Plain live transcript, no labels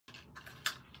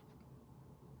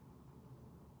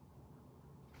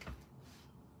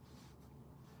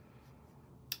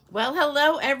Well,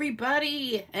 hello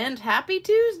everybody, and happy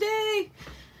Tuesday.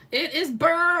 It is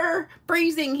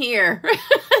freezing here.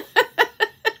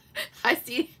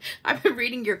 I've been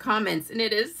reading your comments, and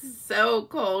it is so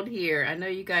cold here. I know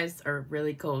you guys are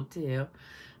really cold too.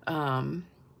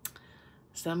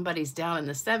 Somebody's down in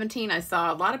the 17. I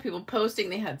saw a lot of people posting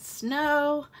they had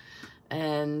snow,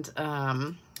 and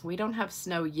we don't have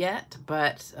snow yet,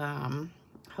 but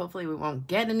hopefully we won't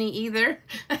get any either.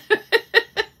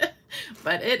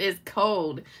 But it is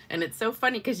cold, and it's so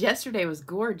funny because yesterday was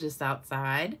gorgeous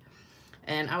outside,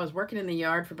 and I was working in the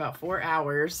yard for about 4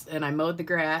 hours, and I mowed the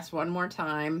grass one more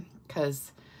time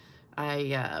because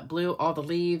I blew all the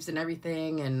leaves and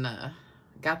everything and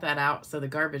got that out, so the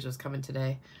garbage was coming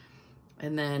today.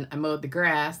 And then I mowed the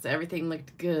grass, so everything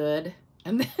looked good.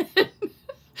 And then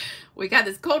we got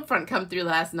this cold front come through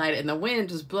last night, and the wind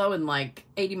was blowing like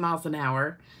 80 miles an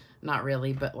hour. Not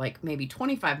really, but like maybe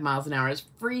 25 miles an hour. It's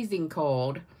freezing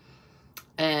cold.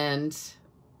 And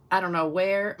I don't know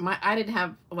where I didn't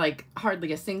have like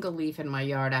hardly a single leaf in my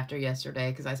yard after yesterday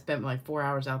because I spent like 4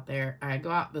 hours out there. I go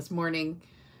out this morning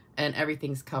and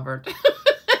everything's covered.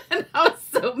 And I was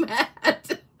so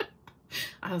mad.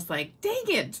 I was like, dang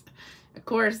it. Of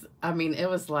course, I mean, it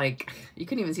was like you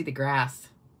couldn't even see the grass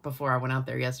before I went out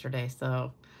there yesterday.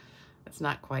 So it's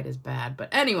not quite as bad. But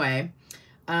anyway,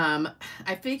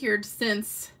 I figured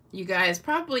since you guys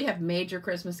probably have made your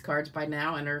Christmas cards by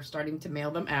now and are starting to mail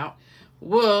them out,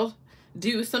 we'll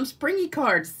do some springy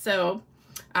cards. So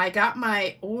I got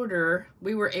my order.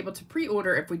 We were able to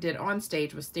pre-order if we did on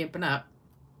stage with Stampin' Up.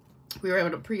 We were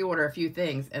able to pre-order a few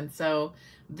things. And so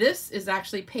this is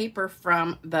actually paper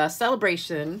from the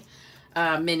Sale-abration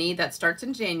mini that starts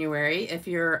in January. If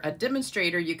you're a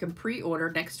demonstrator, you can pre-order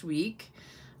next week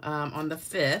on the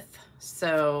 5th.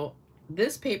 So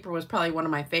this paper was probably one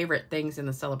of my favorite things in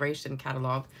the Sale-abration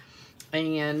catalog,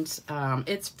 and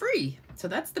it's free. So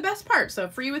that's the best part. So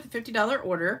free with a $50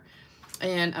 order,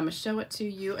 and I'm gonna show it to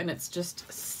you, and it's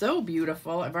just so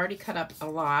beautiful. I've already cut up a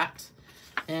lot,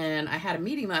 and I had a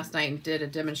meeting last night and did a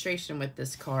demonstration with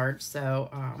this card. So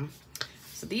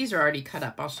so these are already cut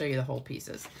up. I'll show you the whole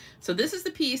pieces. So this is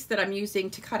the piece that I'm using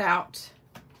to cut out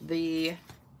the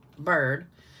bird.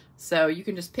 So you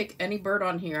can just pick any bird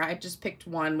on here. I just picked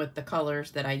one with the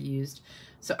colors that I used.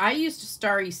 So I used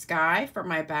Starry Sky for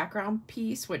my background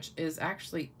piece, which is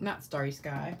actually not Starry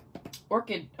Sky.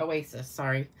 Orchid Oasis,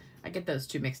 sorry. I get those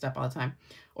two mixed up all the time.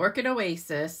 Orchid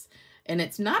Oasis, and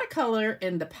it's not a color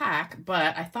in the pack,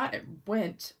 but I thought it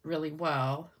went really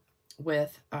well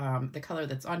with the color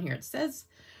that's on here. It says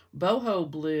Boho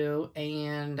Blue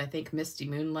and I think Misty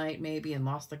Moonlight maybe and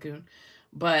Lost Lagoon,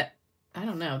 but I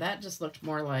don't know. That just looked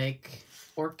more like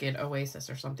Orchid Oasis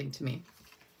or something to me.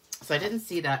 So I didn't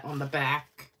see that on the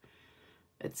back.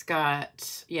 It's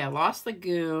got, yeah, Lost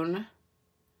Lagoon,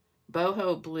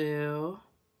 Boho Blue,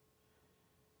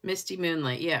 Misty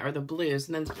Moonlight, yeah, or the blues.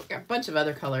 And then a bunch of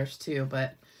other colors too.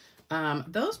 But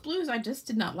those blues I just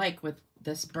did not like with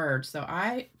this bird. So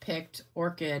I picked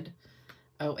Orchid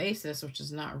Oasis, which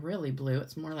is not really blue.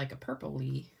 It's more like a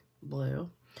purpley blue.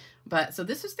 But so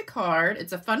this is the card.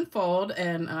 It's a fun fold,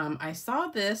 and I saw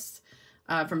this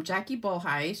from Jackie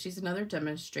Bullheye. She's another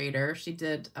demonstrator. She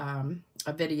did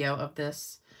a video of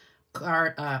this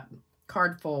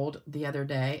card fold the other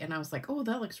day, and I was like, oh,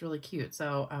 that looks really cute.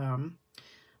 So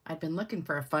I'd been looking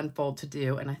for a fun fold to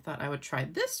do, and I thought I would try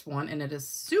this one, and it is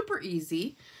super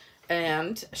easy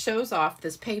and shows off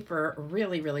this paper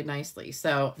really, really nicely.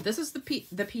 So this is the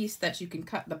piece that you can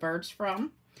cut the birds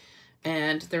from.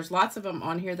 And there's lots of them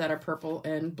on here that are purple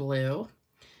and blue.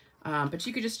 But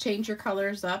you could just change your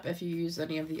colors up if you use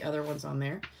any of the other ones on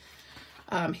there.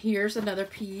 Here's another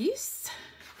piece.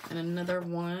 And another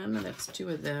one. That's two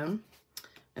of them.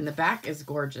 And the back is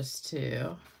gorgeous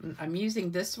too. I'm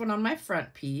using this one on my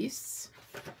front piece.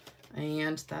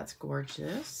 And that's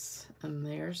gorgeous. And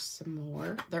there's some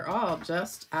more. They're all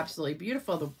just absolutely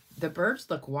beautiful. The birds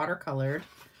look watercolored.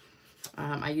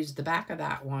 I used the back of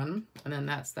that one, and then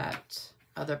that's that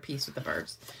other piece with the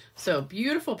birds. So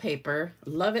beautiful paper.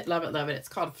 Love it, love it, love it. It's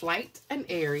called Flight and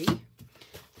Airy,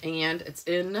 and it's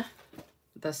in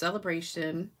the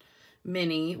Sale-abration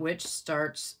mini, which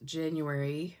starts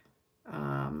January,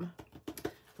 I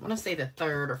want to say the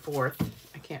 3rd or 4th.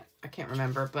 I can't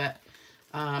remember, but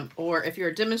or if you're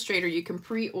a demonstrator, you can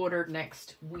pre-order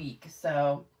next week.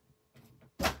 So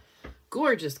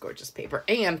gorgeous, gorgeous paper.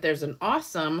 And there's an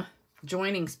awesome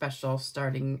joining special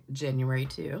starting January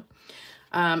too.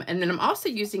 And then I'm also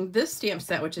using this stamp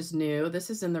set, which is new.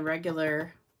 This is in the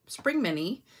regular spring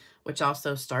mini, which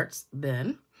also starts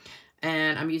then.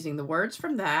 And I'm using the words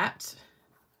from that.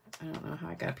 I don't know how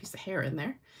I got a piece of hair in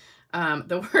there.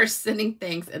 the worst sending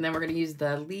things. And then we're going to use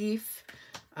the leaf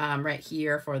right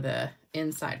here for the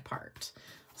inside part.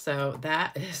 So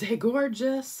that is a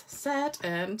gorgeous set.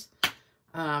 And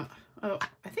oh,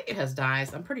 I think it has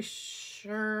dies. I'm pretty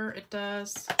sure it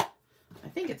does. I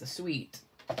think it's a suite,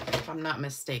 if I'm not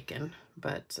mistaken.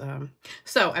 But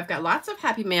so I've got lots of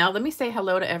happy mail. Let me say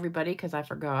hello to everybody because I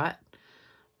forgot.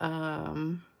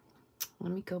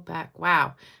 Let me go back.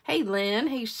 Wow. Hey, Lynn.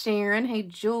 Hey, Sharon. Hey,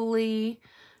 Julie.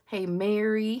 Hey,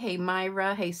 Mary. Hey,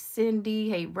 Myra. Hey, Cindy.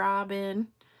 Hey, Robin.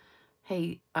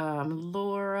 Hey,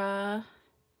 Laura.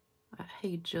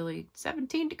 Hey, Julie.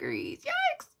 17 degrees.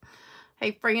 Yikes.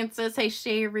 Hey, Francis. Hey,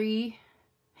 Sherry.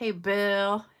 Hey,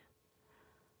 Bill.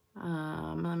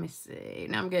 Let me see.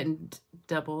 Now I'm getting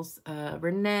doubles.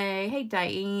 Renee. Hey,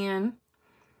 Diane.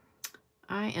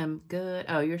 I am good.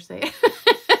 Oh, you're saying...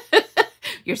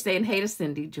 You're saying hey to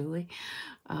Cindy, Julie.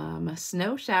 A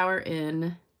snow shower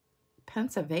in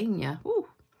Pennsylvania. Woo.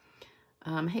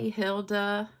 Hey,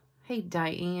 Hilda. Hey,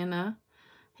 Diana.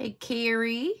 Hey,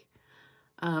 Carrie.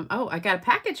 Oh, I got a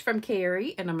package from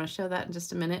Carrie, and I'm going to show that in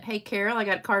just a minute. Hey, Carol, I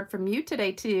got a card from you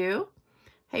today, too.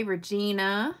 Hey,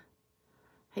 Regina.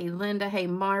 Hey, Linda. Hey,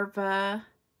 Marva.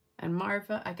 And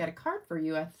Marva, I got a card for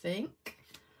you, I think.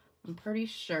 I'm pretty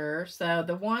sure. So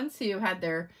the ones who had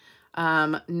their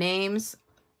names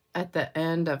at the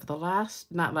end of the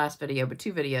not last video, but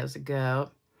 2 videos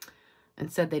ago, and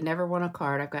said they never won a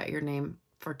card, I've got your name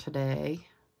for today.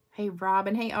 Hey,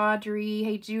 Robin. Hey, Audrey.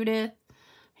 Hey, Judith.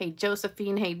 Hey,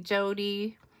 Josephine. Hey,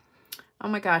 Jody. Oh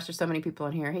my gosh, there's so many people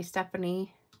in here. Hey,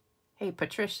 Stephanie. Hey,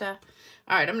 Patricia.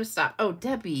 All right, I'm going to stop. Oh,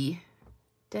 Debbie.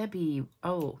 Debbie.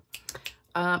 Oh,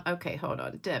 okay, hold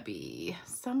on. Debbie.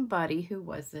 Somebody, who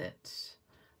was it?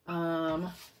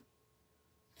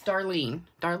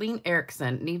 Darlene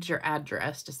Erickson needs your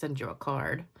address to send you a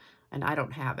card, and I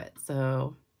don't have it.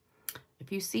 So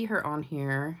if you see her on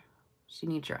here, she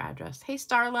needs your address. Hey,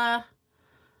 Starla.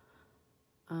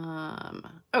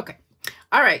 Okay.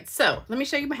 All right. So let me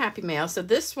show you my happy mail. So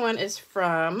this one is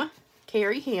from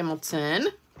Carrie Hamilton,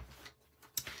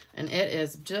 and it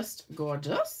is just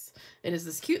gorgeous. It is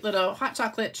this cute little hot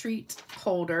chocolate treat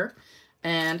holder.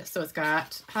 And so it's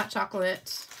got hot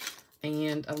chocolate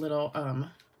and a little,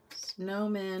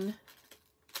 snowman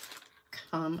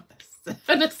come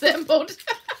unassembled.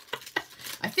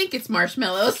 I think it's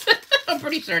marshmallows. I'm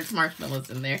pretty sure it's marshmallows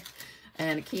in there.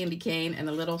 And a candy cane and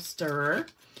a little stirrer.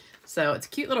 So it's a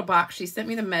cute little box. She sent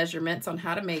me the measurements on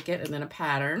how to make it and then a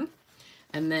pattern.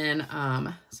 And then,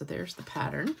 so there's the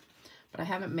pattern, but I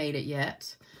haven't made it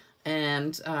yet.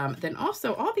 And then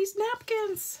also all these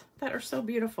napkins that are so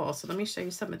beautiful. So let me show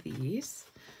you some of these.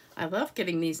 I love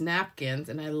getting these napkins,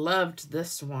 and I loved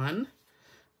this one.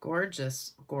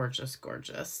 Gorgeous, gorgeous,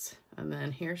 gorgeous. And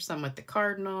then here's some with the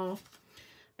cardinal.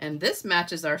 And this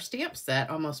matches our stamp set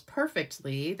almost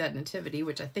perfectly, that nativity,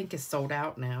 which I think is sold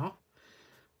out now.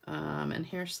 And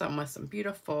here's some with some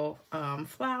beautiful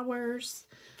flowers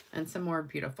and some more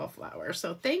beautiful flowers.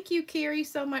 So thank you, Carrie,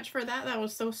 so much for that. That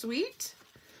was so sweet.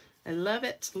 I love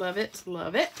it, love it,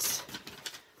 love it.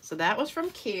 So that was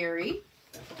from Carrie.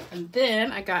 And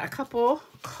then I got a couple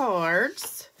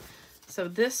cards. So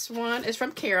this one is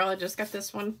from Carol. I just got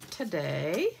this one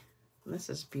today. And this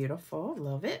is beautiful.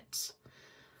 Love it.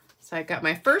 So I got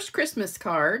my first Christmas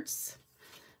cards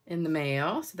in the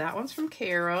mail. So that one's from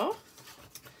Carol.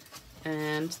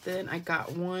 And then I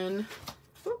got one.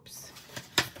 Oops.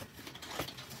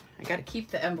 I got to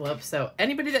keep the envelope. So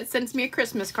anybody that sends me a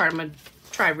Christmas card, I'm going to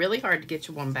try really hard to get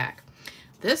you one back.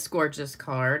 This gorgeous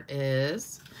card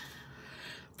is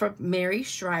from Mary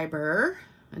Schreiber,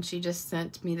 and she just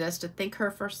sent me this to thank her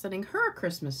for sending her a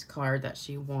Christmas card that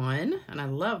she won. And I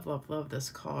love, love, love this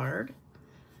card.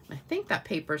 I think that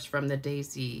paper's from the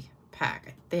Daisy pack.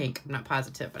 I think. I'm not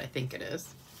positive, but I think it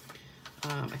is.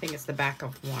 I think it's the back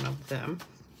of one of them.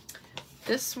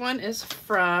 This one is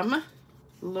from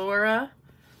Laura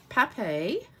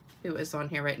Pape, who is on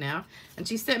here right now. And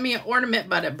she sent me an ornament,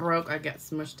 but it broke. I got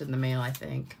smushed in the mail, I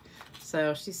think.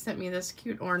 So she sent me this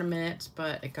cute ornament,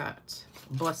 but it got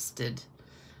busted.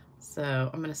 So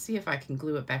I'm going to see if I can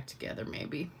glue it back together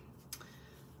maybe.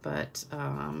 But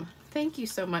thank you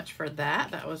so much for that.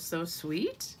 That was so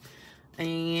sweet.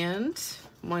 And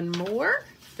one more.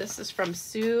 This is from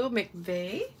Sue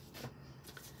McVeigh.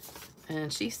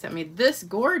 And she sent me this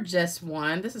gorgeous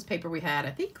one. This is paper we had,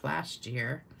 I think, last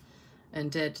year.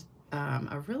 And did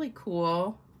a really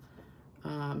cool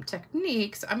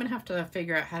technique. So I'm going to have to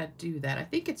figure out how to do that. I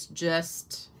think it's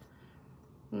just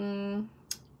 2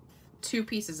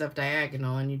 pieces of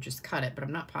diagonal and you just cut it, but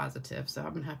I'm not positive. So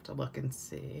I'm going to have to look and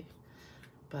see.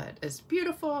 But it's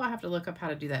beautiful. I have to look up how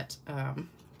to do that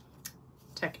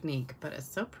technique, but it's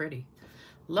so pretty.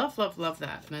 Love, love, love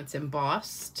that. And it's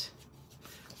embossed.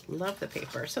 Love the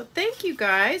paper. So thank you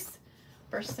guys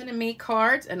for sending me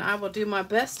cards, and I will do my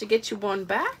best to get you one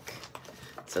back.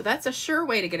 So that's a sure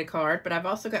way to get a card, but I've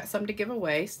also got some to give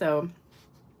away, so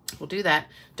we'll do that.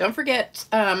 Don't forget,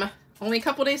 only a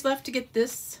couple days left to get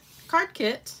this card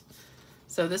kit.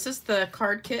 So this is the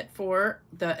card kit for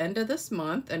the end of this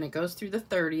month, and it goes through the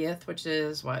 30th, which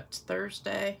is what,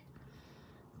 Thursday?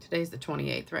 Today's the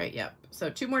 28th, right? Yep. So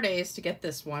 2 more days to get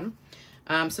this one.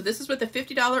 So this is with a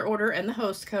 $50 order and the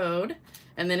host code.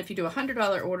 And then if you do a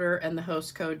 $100 order and the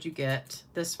host code, you get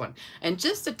this one. And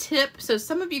just a tip, so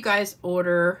some of you guys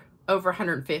order over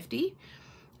 150.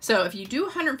 So if you do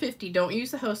 150, don't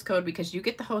use the host code because you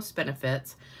get the host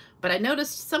benefits. But I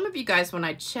noticed some of you guys, when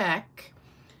I check,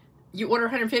 you order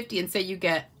 150 and say you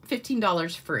get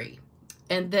 $15 free.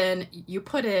 And then you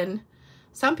put in,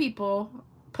 some people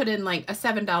put in like a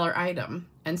 $7 item.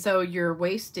 And so you're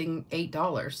wasting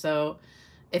 $8. So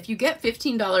if you get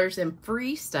 $15 in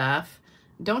free stuff,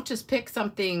 don't just pick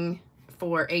something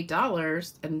for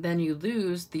 $8 and then you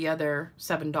lose the other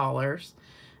 $7.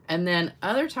 And then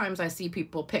other times I see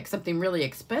people pick something really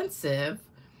expensive,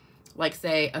 like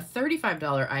say a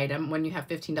 $35 item when you have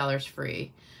 $15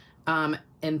 free.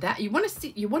 And that you want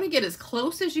to get as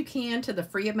close as you can to the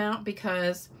free amount,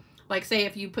 because like say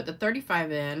if you put the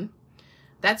 35 in,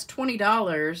 that's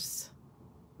 $20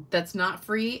 that's not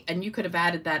free, and you could have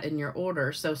added that in your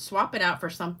order. So swap it out for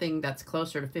something that's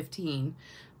closer to 15.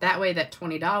 That way that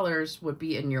 $20 would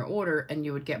be in your order and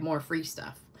you would get more free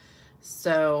stuff.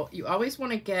 So you always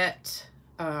want to get,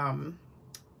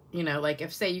 you know, like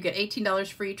if say you get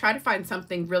 $18 free, try to find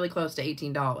something really close to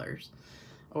 $18,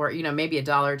 or, you know, maybe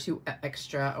 $1 or $2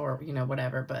 extra, or, you know,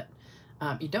 whatever. But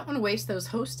you don't want to waste those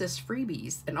hostess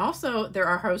freebies. And also there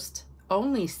are host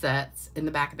only sets in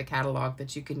the back of the catalog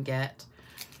that you can get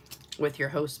with your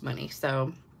host money.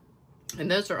 So,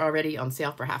 and those are already on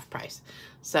sale for half price.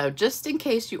 So just in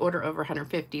case you order over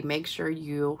 150, make sure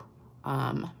you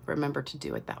remember to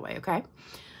do it that way, okay?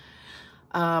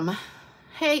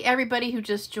 Hey, everybody who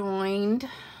just joined.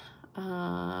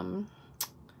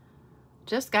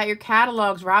 Just got your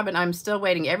catalogs, Robin. I'm still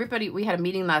waiting. Everybody, we had a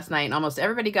meeting last night and almost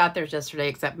everybody got theirs yesterday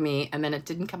except me, and then it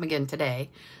didn't come again today.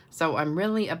 So I'm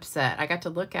really upset. I got to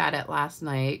look at it last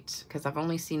night because I've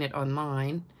only seen it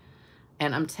online.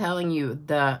 And I'm telling you,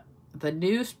 the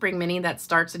new spring mini that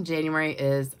starts in January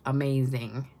is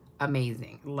amazing.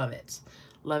 Amazing. Love it.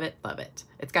 Love it. Love it.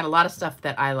 It's got a lot of stuff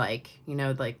that I like, you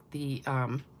know, like the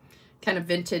kind of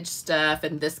vintage stuff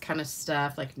and this kind of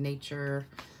stuff, like nature,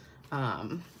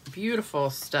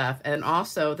 beautiful stuff. And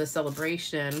also the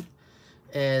Sale-abration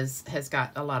has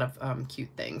got a lot of cute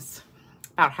things.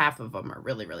 About half of them are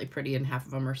really, really pretty, and half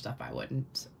of them are stuff I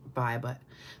wouldn't buy. But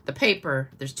the paper,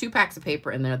 there's 2 packs of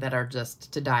paper in there that are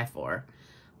just to die for,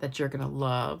 that you're gonna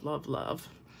love, love, love.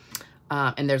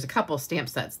 And there's a couple stamp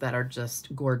sets that are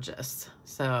just gorgeous.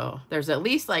 So there's at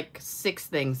least like 6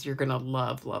 things you're gonna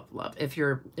love, love, love if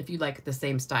you like the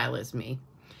same style as me.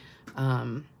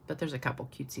 But there's a couple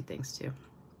cutesy things too.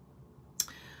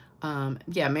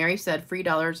 Yeah, Mary said free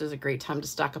dollars is a great time to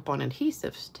stock up on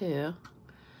adhesives too.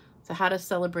 So how does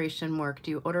Sale-abration work?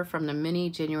 Do you order from the mini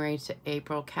January to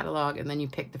April catalog and then you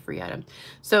pick the free item?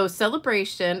 So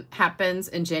Sale-abration happens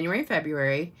in January and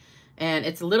February, and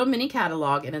it's a little mini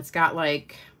catalog, and it's got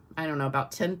like, I don't know,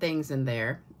 about 10 things in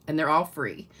there, and they're all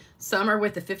free. Some are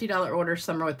with the $50 order,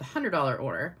 some are with the $100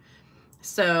 order.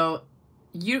 So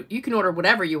you can order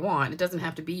whatever you want. It doesn't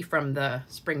have to be from the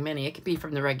spring mini. It could be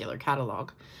from the regular catalog.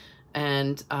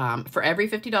 And for every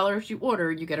 $50 you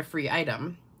order, you get a free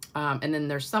item. And then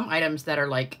there's some items that are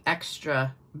like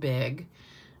extra big,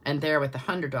 and they're with the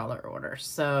 $100 order.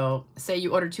 So say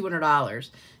you order $200,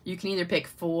 you can either pick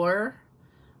 4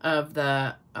 of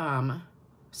the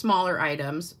smaller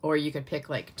items, or you could pick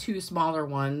like 2 smaller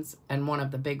ones and 1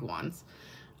 of the big ones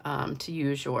to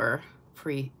use your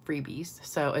freebies.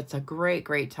 So it's a great,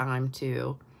 great time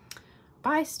to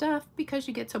buy stuff because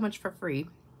you get so much for free.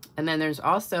 And then there's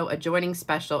also a joining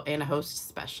special and a host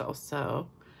special. So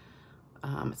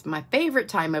it's my favorite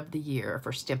time of the year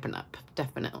for Stampin' Up,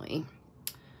 definitely.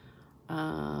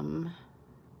 Oh,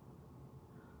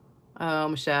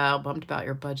 Michelle, bummed about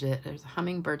your budget. There's a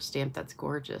hummingbird stamp that's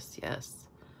gorgeous, yes.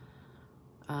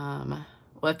 Well,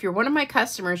 if you're one of my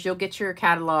customers, you'll get your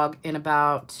catalog in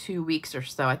about 2 weeks or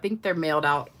so. I think they're mailed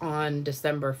out on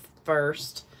December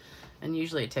 1st, and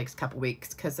usually it takes a couple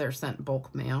weeks because they're sent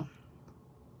bulk mail.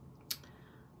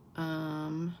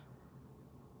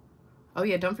 Oh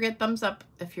yeah, don't forget thumbs up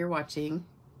if you're watching.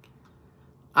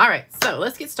 All right, so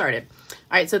let's get started.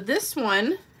 All right, so this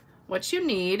one what you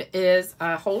need is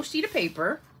a whole sheet of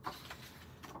paper.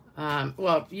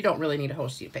 Well, you don't really need a whole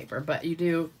sheet of paper, but you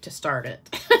do to start it.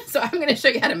 So I'm going to show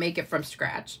you how to make it from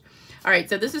scratch. All right,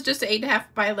 so this is just an 8.5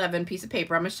 by 11 piece of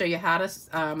paper. I'm going to show you how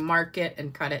to mark it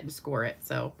and cut it and score it.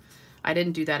 So I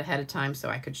didn't do that ahead of time so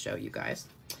I could show you guys.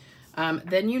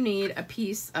 Then you need a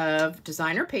piece of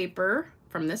designer paper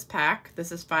from this pack.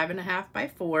 This is 5.5 by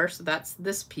 4, so that's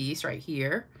this piece right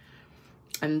here.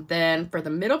 And then for the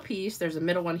middle piece, there's a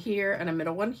middle one here and a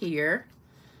middle one here.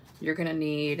 You're going to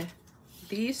need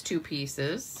these two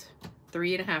pieces,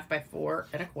 3.5 by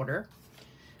 4.25.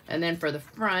 And then for the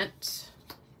front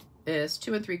is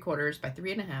 2 3/4 by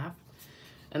 3.5.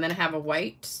 And then I have a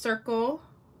white circle.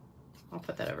 I'll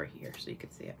put that over here so you can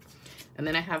see it. And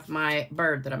then I have my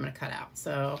bird that I'm going to cut out.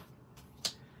 So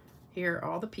here are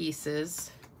all the pieces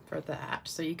for that.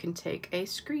 So you can take a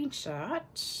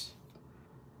screenshot.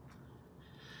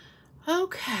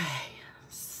 Okay,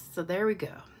 so there we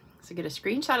go. So get a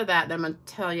screenshot of that, then I'm going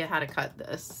to tell you how to cut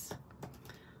this.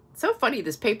 It's so funny,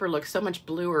 this paper looks so much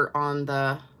bluer on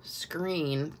the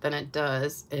screen than it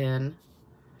does in,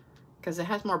 because it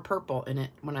has more purple in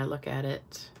it when I look at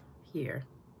it here.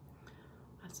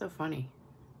 That's so funny.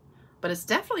 But it's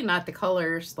definitely not the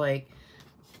colors like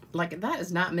that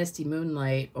is not Misty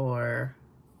Moonlight or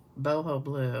Boho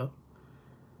Blue.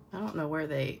 I don't know where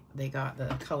they got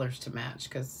the colors to match,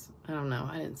 because I don't know.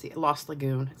 I didn't see it. Lost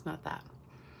Lagoon. It's not that.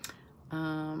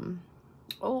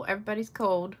 Oh, everybody's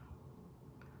cold.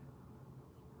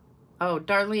 Oh,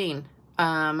 Darlene,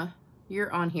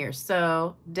 you're on here.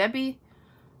 So Debbie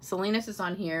Salinas is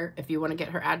on here if you want to get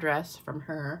her address from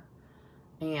her.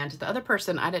 And the other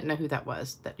person, I didn't know who that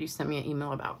was that you sent me an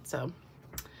email about. So,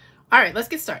 all right, let's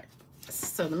get started.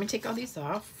 So let me take all these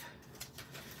off.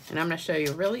 And I'm going to show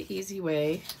you a really easy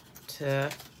way to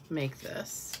make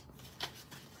this.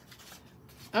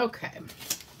 Okay.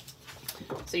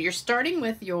 So you're starting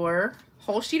with your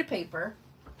whole sheet of paper.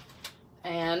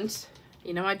 And,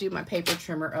 you know, I do my paper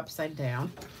trimmer upside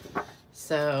down.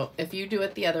 So if you do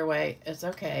it the other way, it's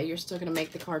okay. You're still going to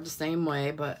make the card the same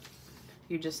way, but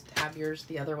you just have yours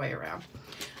the other way around.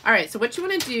 All right, so what you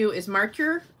want to do is mark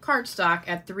your cardstock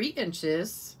at 3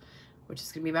 inches, which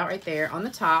is going to be about right there on the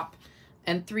top,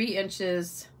 and 3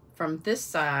 inches from this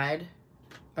side.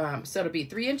 So it'll be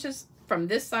 3 inches from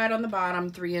this side on the bottom,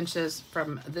 3 inches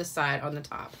from this side on the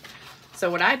top. So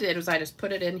what I did was I just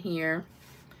put it in here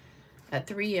at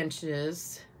 3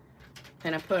 inches,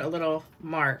 and I put a little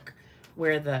mark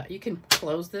where you can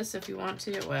close this if you want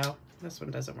to. Well, this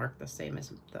one doesn't work the same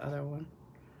as the other one.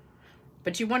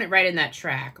 But you want it right in that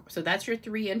track. So that's your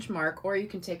 3-inch mark, or you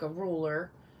can take a ruler,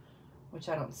 which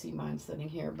I don't see mine sitting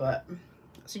here, but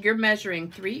so you're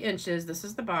measuring 3 inches. This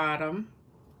is the bottom,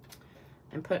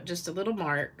 and put just a little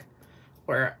mark,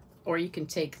 or you can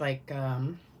take like,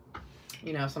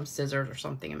 you know, some scissors or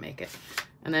something and make it.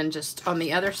 And then just on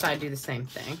the other side, do the same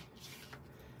thing.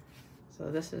 So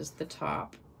this is the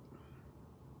top.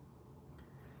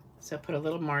 So put a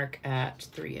little mark at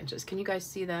 3 inches. Can you guys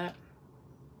see that?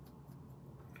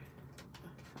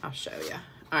 I'll show you.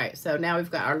 All right, so now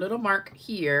we've got our little mark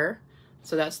here.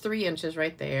 So that's 3 inches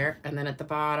right there. And then at the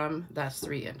bottom, that's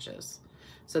 3 inches.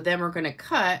 So then we're gonna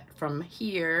cut from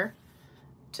here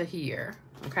to here,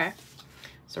 okay?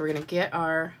 So we're gonna get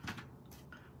our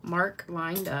mark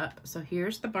lined up. So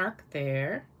here's the mark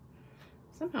there.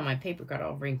 Somehow my paper got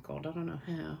all wrinkled. I don't know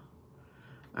how.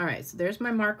 All right, so there's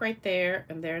my mark right there,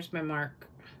 and there's my mark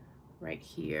right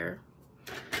here.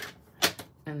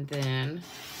 And then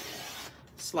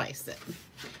slice it.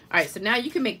 All right, so now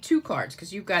you can make 2 cards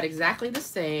because you've got exactly the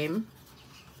same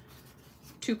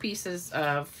 2 pieces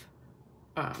of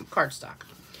cardstock.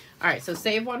 All right, so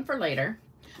save one for later.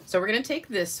 So we're gonna take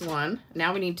this one.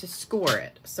 Now we need to score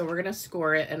it. So we're gonna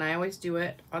score it, and I always do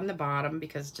it on the bottom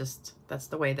because just that's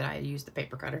the way that I use the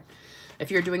paper cutter.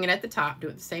 If you're doing it at the top, do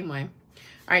it the same way.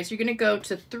 All right, so you're gonna go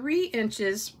to 3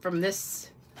 inches from this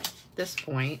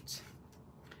point,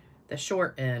 the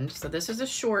short end. So this is a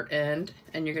short end,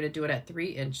 and you're gonna do it at 3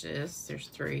 inches. There's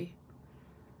 3,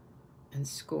 and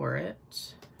score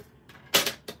it.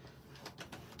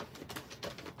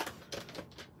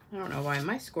 I don't know why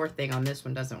my score thing on this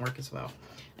one doesn't work as well.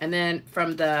 And then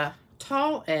from the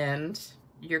tall end,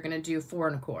 you're gonna do 4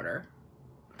 1/4.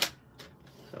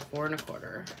 So 4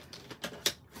 1/4.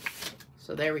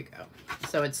 So there we go.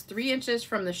 So it's 3 inches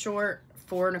from the short,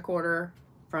 4 1/4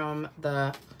 from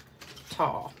the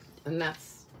tall. And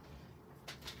that's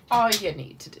all you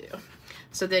need to do.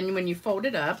 So then when you fold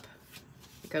it up,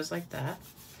 it goes like that.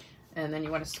 And then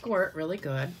you want to score it really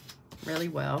good, really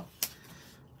well.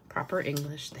 Proper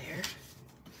English there.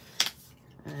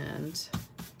 And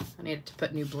I needed to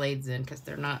put new blades in because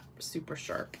they're not super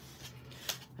sharp.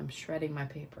 I'm shredding my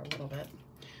paper a little bit.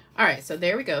 All right, so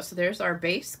there we go. So there's our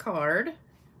base card.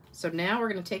 So now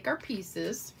we're going to take our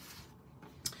pieces.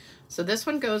 So this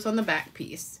one goes on the back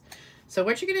piece. So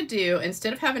what you're going to do,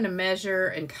 instead of having to measure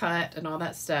and cut and all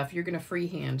that stuff, you're going to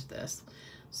freehand this.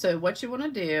 So what you want to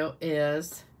do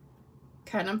is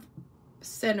kind of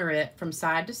center it from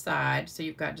side to side. So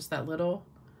you've got just that little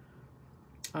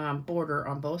border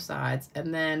on both sides,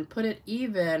 and then put it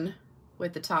even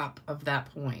with the top of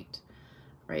that point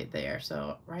right there.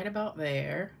 So right about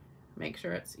there, make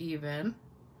sure it's even.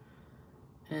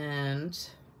 And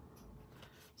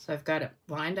so I've got it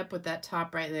lined up with that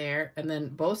top right there, and then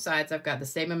both sides I've got the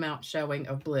same amount showing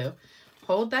of blue.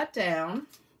 Hold that down,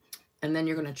 and then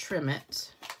you're going to trim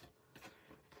it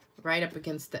right up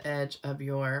against the edge of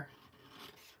your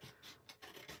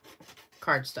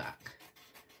cardstock.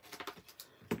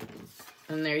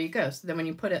 And there you go. So then when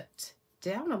you put it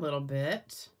down a little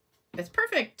bit, it's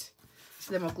perfect.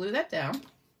 So then we'll glue that down.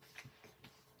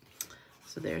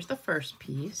 So there's the first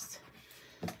piece.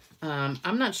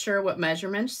 I'm not sure what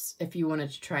measurements, if you wanted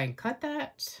to try and cut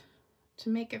that to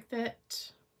make it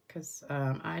fit, because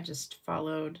I just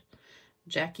followed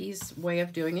Jackie's way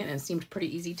of doing it, and it seemed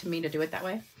pretty easy to me to do it that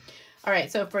way. All right,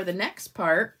 so for the next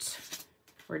part,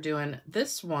 we're doing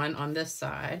this one on this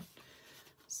side.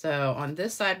 So on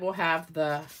this side, we'll have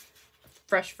the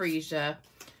fresh freesia,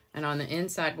 and on the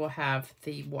inside, we'll have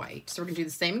the white. So we're gonna do the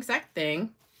same exact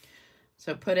thing.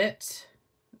 So put it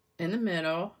in the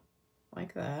middle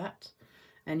like that,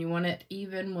 and you want it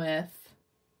even with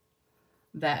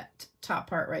that top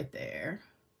part right there.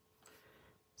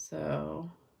 So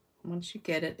once you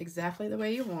get it exactly the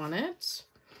way you want it,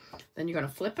 then you're gonna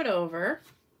flip it over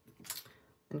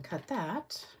and cut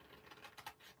that.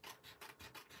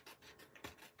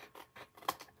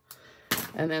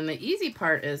 And then the easy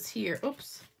part is here.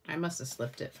 Oops, I must have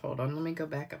slipped it. Hold on, let me go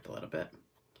back up a little bit.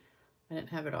 I didn't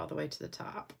have it all the way to the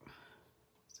top,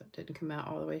 so it didn't come out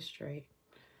all the way straight.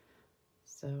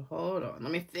 So hold on,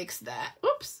 let me fix that.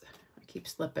 Oops, I keep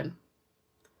slipping.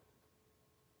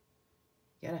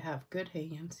 You gotta have good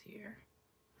hands here.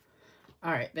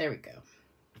 All right, there we go.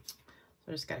 So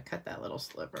I just gotta cut that little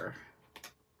sliver.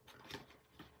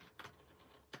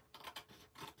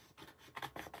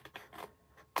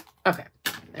 Okay,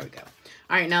 there we go.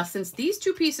 All right, now since these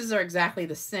two pieces are exactly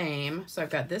the same, so I've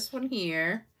got this one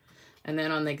here, and then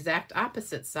on the exact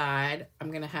opposite side, I'm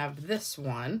gonna have this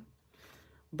one,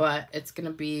 but it's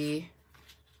gonna be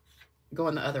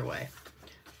going the other way.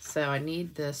 So I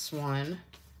need this one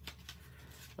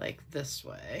like this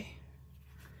way.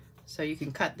 So you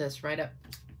can cut this right up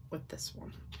with this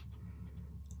one.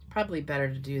 Probably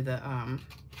better to do the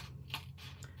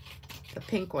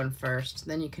pink one first,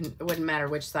 then you can, it wouldn't matter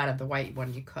which side of the white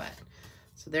one you cut.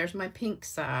 So there's my pink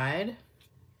side,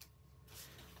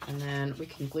 and then we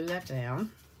can glue that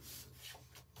down.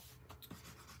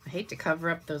 I hate to cover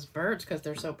up those birds because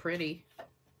they're so pretty.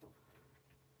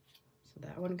 So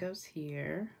that one goes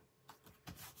here.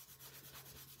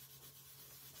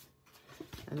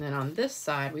 And then on this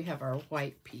side, we have our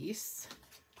white piece.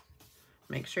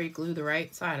 Make sure you glue the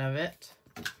right side of it.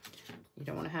 You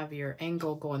don't want to have your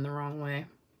angle going the wrong way.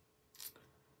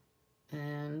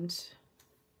 And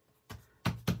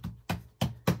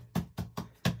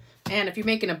if you're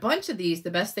making a bunch of these, the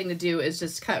best thing to do is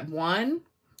just cut one,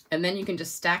 and then you can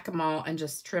just stack them all and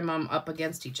just trim them up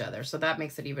against each other. So that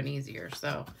makes it even easier.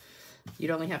 So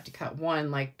you'd only have to cut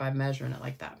one, like by measuring it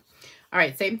like that. All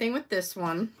right, same thing with this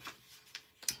one.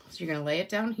 So you're gonna lay it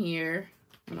down here.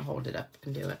 I'm gonna hold it up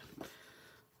and do it.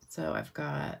 So I've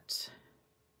got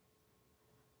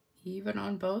even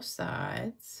on both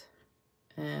sides,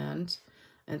 and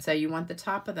so you want the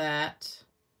top of that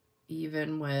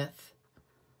even with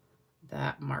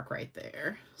that mark right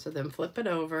there. So then flip it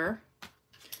over.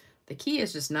 The key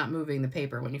is just not moving the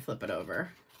paper when you flip it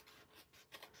over.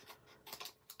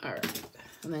 All right,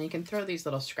 and then you can throw these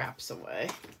little scraps away.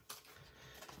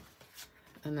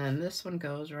 And then this one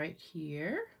goes right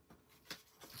here.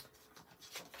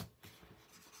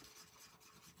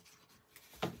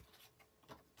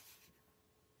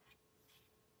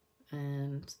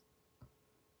 And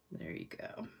there you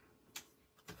go.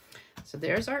 So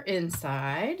there's our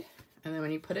inside. And then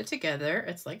when you put it together,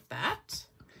 it's like that.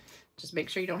 Just make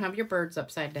sure you don't have your birds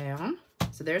upside down.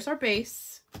 So there's our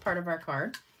base part of our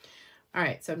card. All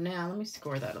right, so now let me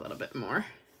score that a little bit more.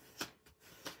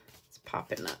 It's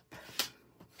popping up.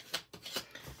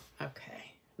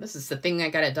 Okay, this is the thing I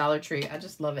got at Dollar Tree. I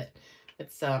just love it.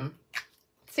 It's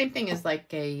same thing as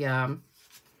like a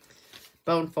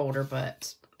bone folder,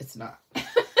 but it's not.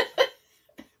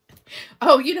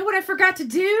 Oh, you know what I forgot to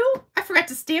do? I forgot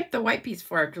to stamp the white piece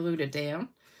before I glued it down.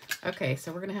 Okay,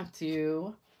 so we're going to have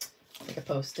to take a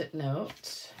Post-it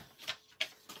note.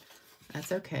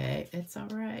 That's okay. It's all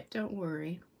right. Don't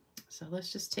worry. So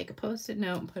let's just take a Post-it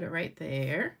note and put it right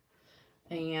there.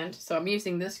 And so I'm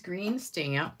using this green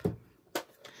stamp.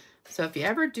 So if you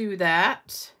ever do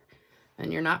that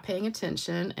and you're not paying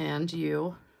attention and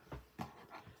you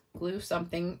glue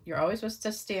something, you're always supposed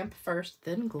to stamp first,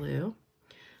 then glue.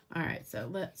 All right, so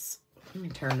let me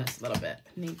turn this a little bit.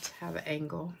 I need to have an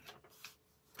angle.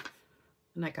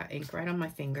 And I got ink right on my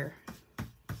finger.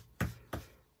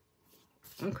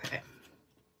 Okay.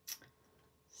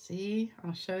 See,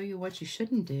 I'll show you what you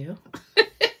shouldn't do.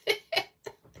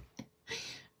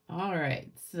 All right,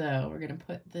 so we're gonna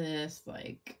put this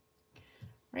like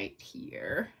right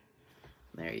here.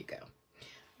 There you go.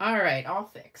 All right, all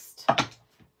fixed.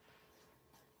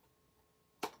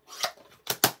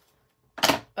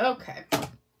 Okay,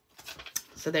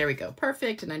 so there we go.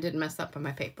 Perfect, and I didn't mess up on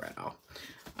my paper at all.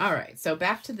 All right, so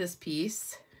back to this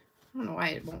piece. I don't know why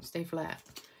it won't stay flat.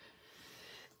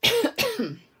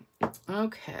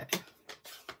 Okay.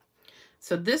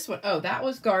 So this one, oh, that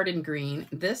was Garden Green.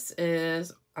 This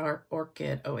is our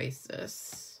Orchid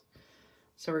Oasis.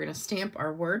 So we're going to stamp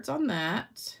our words on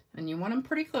that. And you want them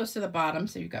pretty close to the bottom,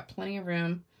 so you've got plenty of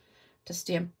room to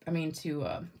stamp,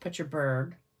 put your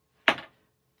bird.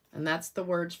 And that's the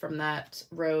words from that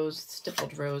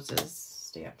Stippled Roses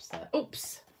stamp set.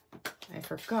 Oops, I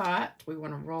forgot. We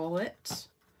want to roll it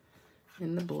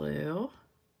in the blue.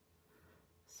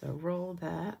 So roll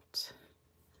that.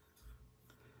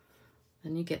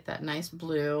 Then you get that nice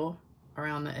blue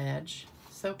around the edge.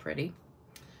 So pretty.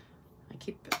 I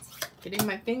keep getting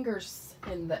my fingers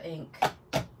in the ink.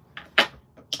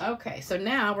 Okay, so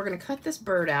now we're going to cut this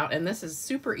bird out, and this is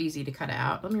super easy to cut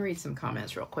out. Let me read some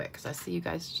comments real quick because I see you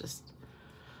guys just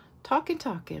talking.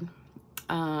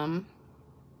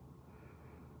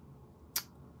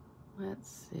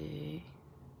 Let's see.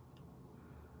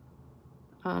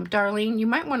 Darlene, you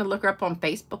might want to look her up on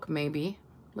Facebook, maybe.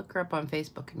 Look her up on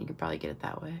Facebook, and you could probably get it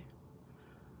that way.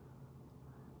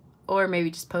 Or maybe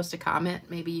just post a comment.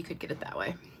 Maybe you could get it that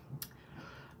way.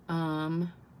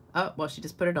 Oh, well, she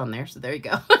just put it on there, so there you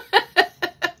go.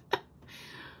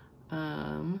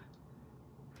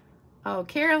 Oh,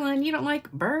 Carolyn, you don't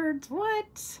like birds?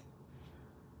 What?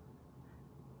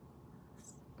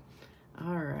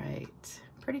 All right.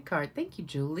 Pretty card. Thank you,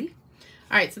 Julie.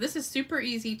 All right, so this is super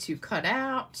easy to cut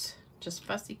out. Just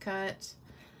fussy cut.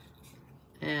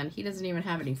 And he doesn't even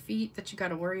have any feet that you got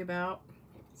to worry about.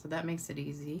 So that makes it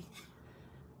easy.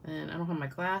 And I don't have my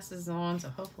glasses on, so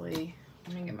hopefully...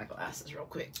 Let me get my glasses real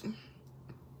quick.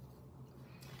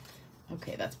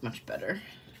 Okay, that's much better.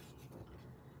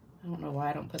 I don't know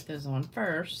why I don't put those on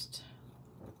first.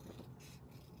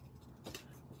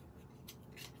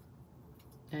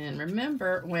 And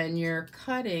remember, when you're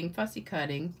cutting, fussy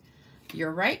cutting,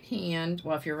 your right hand,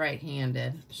 well, if you're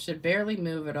right-handed, should barely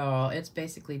move at all. It's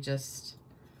basically just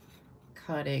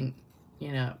cutting,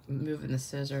 you know, moving the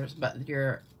scissors, but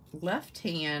your left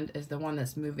hand is the one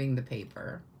that's moving the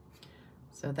paper.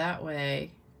 So that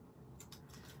way,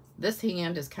 this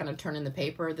hand is kind of turning the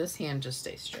paper. This hand just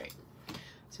stays straight.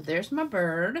 So there's my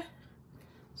bird.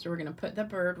 So we're going to put the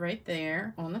bird right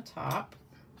there on the top.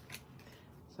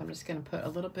 So I'm just going to put a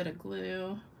little bit of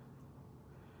glue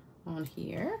on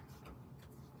here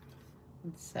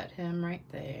and set him right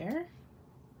there.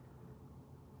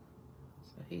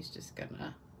 So he's just going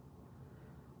to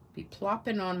be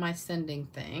plopping on my sending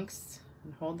thanks.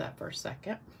 And hold that for a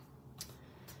second.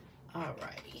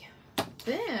 Alrighty.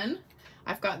 Then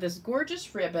I've got this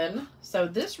gorgeous ribbon. So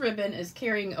this ribbon is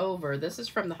carrying over. This is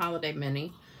from the Holiday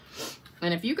Mini.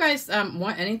 And if you guys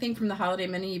want anything from the Holiday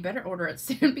Mini, you better order it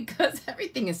soon because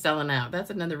everything is selling out.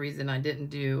 That's another reason I didn't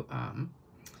do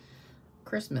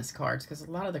Christmas cards, because a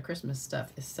lot of the Christmas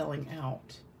stuff is selling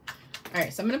out.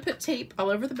 Alright, so I'm going to put tape all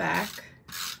over the back.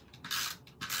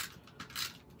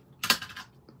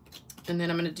 And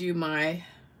then I'm going to do my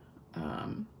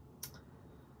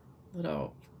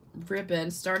little ribbon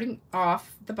starting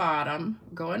off the bottom,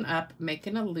 going up,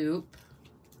 making a loop,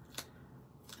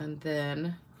 and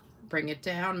then bring it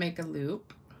down, make a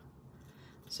loop.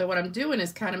 So what I'm doing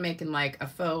is kind of making like a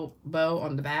faux bow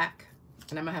on the back,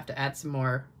 and I'm gonna have to add some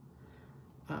more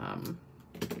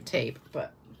tape,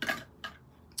 but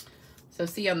so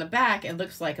see on the back it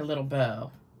looks like a little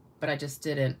bow, but I just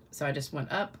didn't. So I just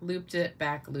went up, looped it,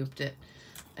 back, looped it,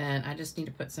 and I just need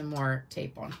to put some more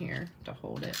tape on here to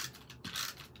hold it.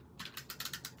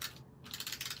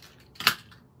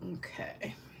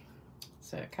 Okay,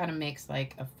 so it kind of makes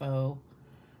like a faux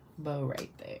bow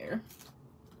right there.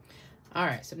 All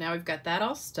right, so now we've got that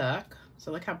all stuck.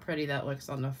 So look how pretty that looks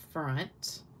on the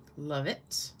front. Love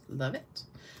it, love it.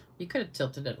 You could have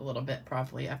tilted it a little bit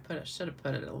probably. Should have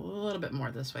put it a little bit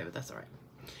more this way, but that's all right.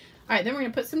 All right, then we're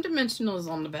gonna put some dimensionals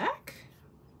on the back.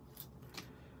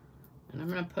 And I'm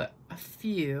gonna put a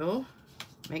few,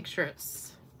 make sure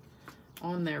it's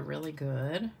on there really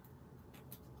good.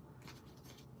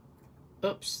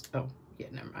 Oops, oh, yeah,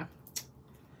 never mind.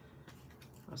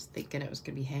 I was thinking it was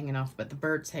gonna be hanging off, but the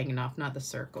bird's hanging off, not the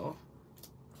circle.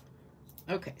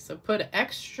 Okay, so put an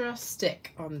extra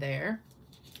stick on there.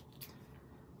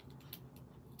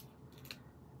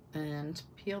 And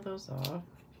peel those off.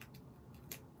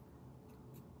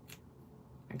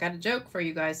 I got a joke for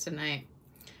you guys tonight.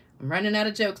 I'm running out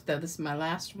of jokes though. This is my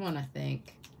last one, I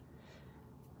think.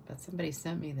 But somebody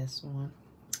sent me this one.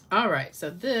 All right, so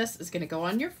this is gonna go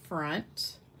on your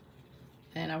front.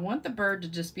 And I want the bird to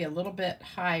just be a little bit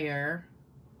higher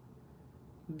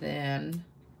than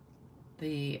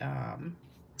the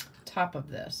top of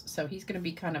this. So he's gonna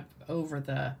be kind of over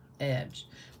the edge,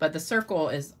 but the circle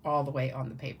is all the way on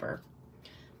the paper.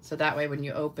 So that way when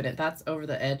you open it, that's over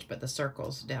the edge, but the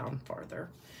circle's down farther.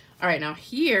 All right, now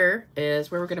here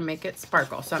is where we're gonna make it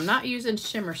sparkle. So I'm not using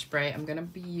shimmer spray. I'm gonna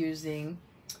be using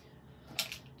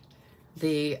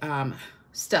the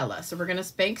Stella. So we're gonna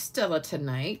spank Stella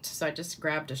tonight. So I just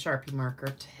grabbed a Sharpie marker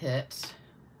to hit.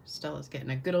 Stella's getting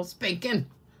a good old spanking.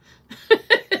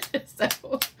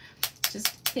 So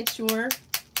just hit your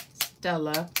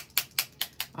Stella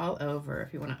all over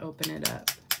if you want to open it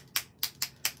up.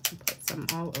 And put some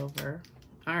all over.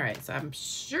 All right, so I'm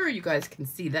sure you guys can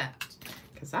see that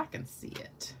because I can see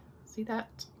it. See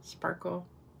that sparkle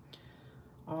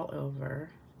all over.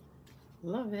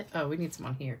 Love it. Oh, we need some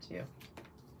on here too.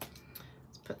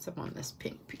 Put some on this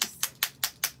pink piece.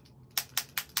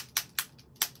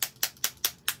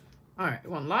 All right, we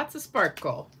want lots of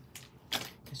sparkle.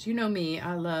 Because you know me,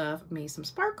 I love me some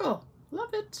sparkle.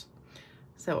 Love it.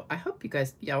 So I hope you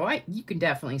guys, you can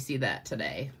definitely see that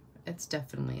today. It's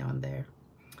definitely on there.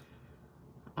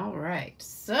 All right,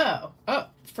 so, oh,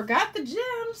 forgot the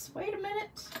gems. Wait a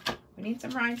minute. We need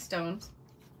some rhinestones.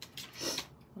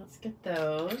 Let's get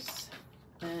those.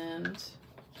 And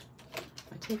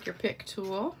I take your pick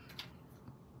tool.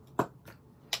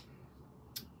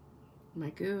 My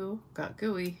goo got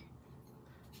gooey.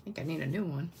 I think I need a new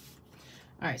one.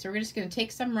 All right, so we're just gonna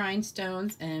take some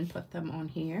rhinestones and put them on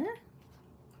here.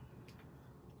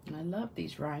 And I love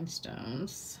these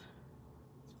rhinestones.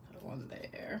 Put one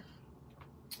there.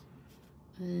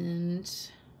 And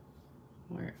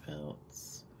where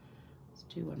else? Let's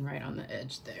do one right on the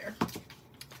edge there.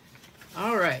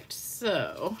 All right,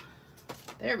 so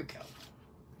there we go.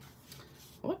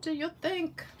 What do you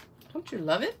think? Don't you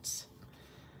love it?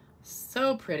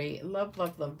 So pretty. Love,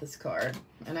 love, love this card.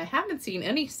 And I haven't seen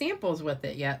any samples with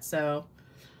it yet, so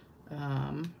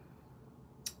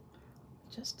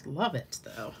just love it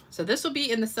though. So this will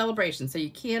be in the Sale-abration, so you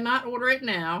cannot order it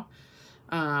now.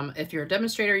 If you're a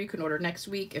demonstrator, you can order next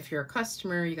week. If you're a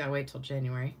customer, you gotta wait till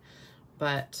January.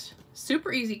 But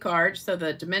super easy card. So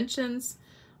the dimensions,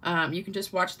 you can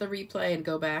just watch the replay and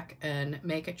go back and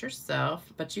make it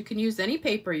yourself. But you can use any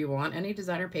paper you want, any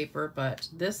designer paper, but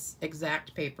this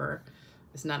exact paper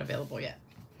is not available yet.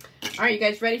 All right, you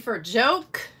guys ready for a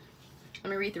joke? Let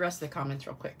me read the rest of the comments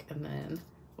real quick and then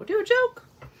we'll do a joke.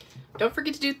 Don't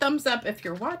forget to do thumbs up if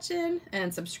you're watching,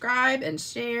 and subscribe and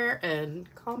share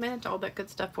and comment, all that good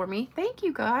stuff for me. Thank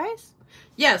you guys.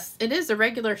 Yes, it is a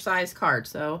regular size card.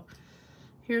 So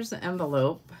here's the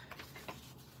envelope.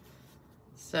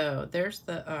 So there's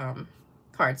the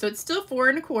card. So it's still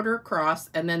 4 1/4 across,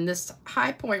 and then this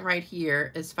high point right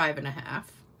here is 5 1/2.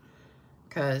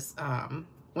 Because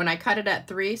when I cut it at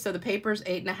 3, so the paper's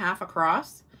 8 1/2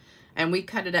 across, and we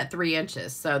cut it at 3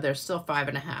 inches, so there's still 5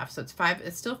 1/2. So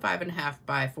it's still 5 1/2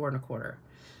 by 4 1/4.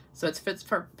 So it fits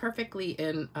perfectly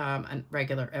in a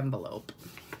regular envelope.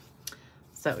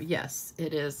 So yes,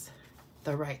 it is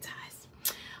the right size.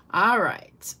 All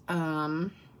right. Let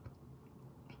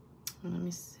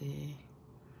me see.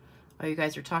 Oh, you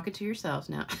guys are talking to yourselves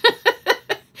now.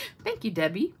 Thank you,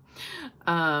 Debbie.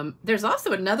 There's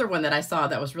also another one that I saw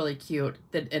that was really cute,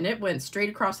 and it went straight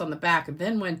across on the back and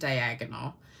then went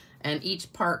diagonal, and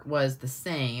each part was the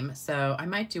same. So I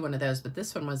might do one of those, but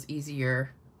this one was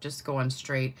easier, just going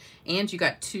straight. And you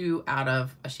got 2 out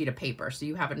of a sheet of paper, so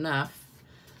you have enough.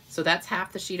 So that's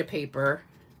half the sheet of paper,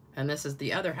 and this is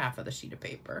the other half of the sheet of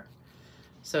paper.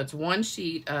 So it's 1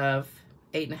 sheet of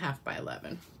 8 1/2 by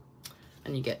 11,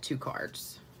 and you get 2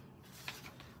 cards.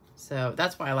 So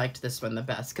that's why I liked this one the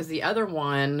best, because the other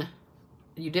one,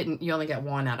 you only get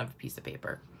 1 out of a piece of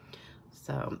paper.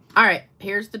 So, all right,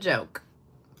 here's the joke.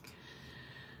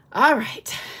 All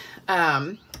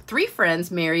right. 3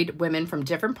 friends married women from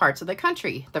different parts of the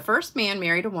country. The first man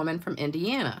married a woman from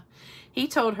Indiana. He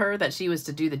told her that she was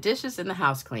to do the dishes and the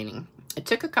house cleaning. It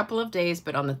took a couple of days,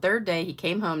 but on the 3rd day, he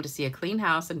came home to see a clean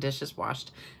house and dishes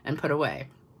washed and put away.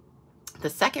 The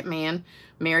second man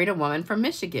married a woman from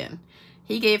Michigan.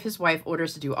 He gave his wife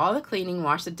orders to do all the cleaning,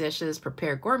 wash the dishes,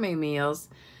 prepare gourmet meals.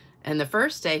 And the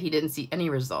first day, he didn't see any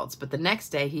results, but the next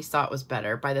day, he saw it was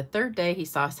better. By the 3rd day, he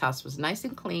saw his house was nice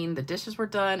and clean, the dishes were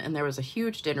done, and there was a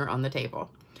huge dinner on the table.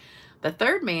 The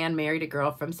third man married a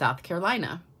girl from South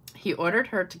Carolina. He ordered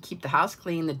her to keep the house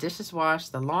clean, the dishes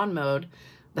washed, the lawn mowed,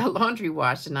 the laundry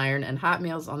washed and ironed, and hot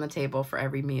meals on the table for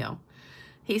every meal.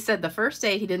 He said the first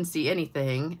day he didn't see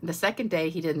anything, the second day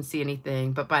he didn't see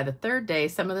anything, but by the 3rd day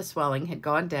some of the swelling had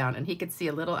gone down and he could see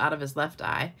a little out of his left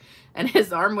eye, and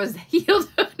his arm was healed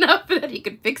enough that he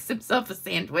could fix himself a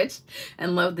sandwich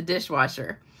and load the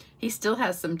dishwasher. He still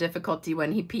has some difficulty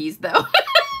when he pees though.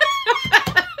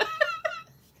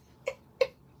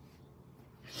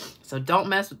 So don't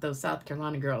mess with those South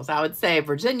Carolina girls. I would say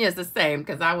Virginia is the same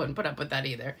because I wouldn't put up with that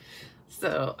either.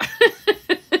 So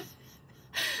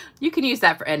you can use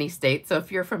that for any state. So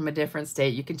if you're from a different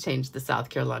state, you can change the South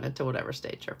Carolina to whatever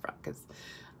state you're from, because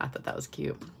I thought that was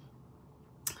cute.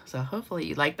 So hopefully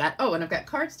you like that. Oh, and I've got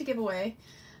cards to give away.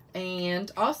 And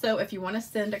also, if you want to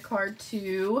send a card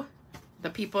to the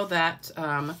people that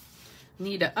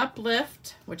need an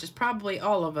uplift, which is probably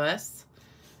all of us,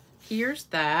 here's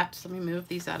that. Let me move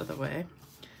these out of the way.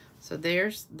 So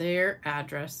there's their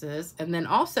addresses. And then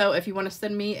also, if you want to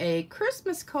send me a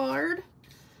Christmas card,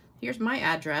 here's my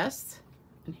address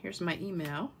and here's my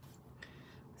email.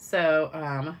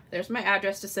 So there's my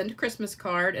address to send a Christmas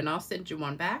card, and I'll send you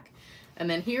one back. And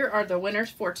then here are the winners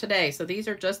for today. So these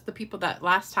are just the people that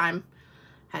last time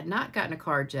had not gotten a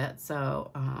card yet.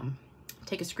 So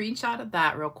take a screenshot of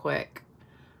that real quick,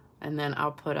 and then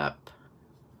I'll put up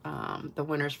the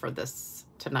winners for this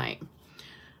tonight.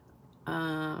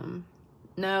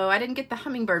 No, I didn't get the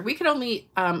hummingbird. We could only,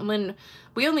 Lynn,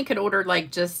 we only could order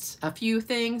like just a few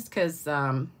things because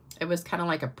it was kind of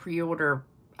like a pre-order,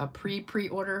 a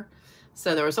pre-order.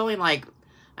 So there was only like,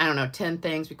 I don't know, 10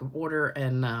 things we could order,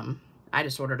 and I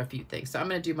just ordered a few things. So I'm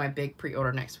going to do my big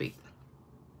pre-order next week.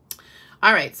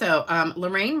 All right, so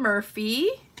Lorraine Murphy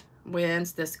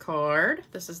wins this card.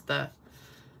 This is that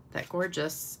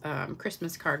gorgeous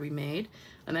Christmas card we made.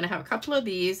 And then I have a couple of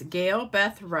these. Gail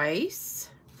Beth Rice,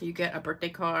 you get a birthday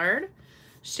card.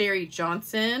 Sherry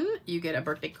Johnson, you get a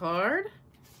birthday card.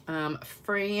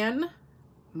 Fran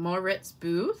Moritz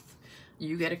Booth,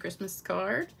 you get a Christmas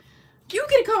card. You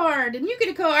get a card, and you get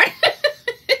a card.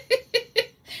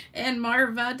 And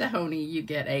Marva Dahoney, you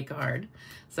get a card.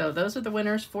 So those are the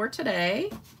winners for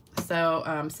today.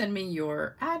 So send me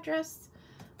your address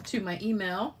to my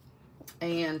email,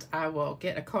 and I will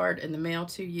get a card in the mail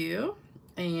to you.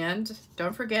 And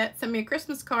don't forget, send me a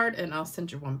Christmas card and I'll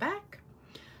send you one back.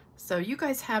 So you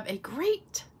guys have a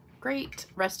great, great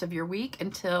rest of your week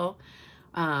until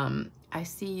I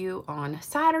see you on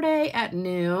Saturday at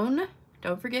noon.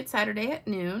 Don't forget Saturday at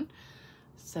noon.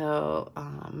 So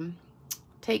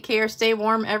take care, stay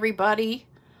warm, everybody.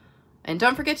 And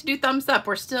don't forget to do thumbs up.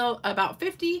 We're still about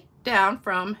 50 down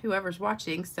from whoever's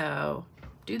watching. So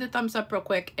do the thumbs up real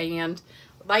quick, and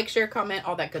like, share, comment,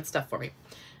 all that good stuff for me.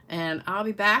 And I'll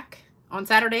be back on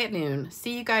Saturday at noon.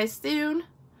 See you guys soon.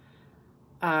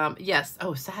 Yes.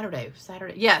 Oh, Saturday.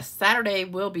 Yes, Saturday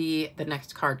will be the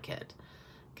next card kit.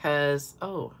 Because,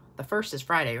 oh, the 1st is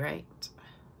Friday, right?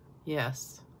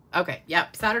 Yes. Okay.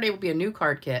 Yep. Saturday will be a new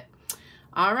card kit.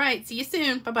 All right. See you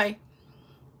soon. Bye-bye.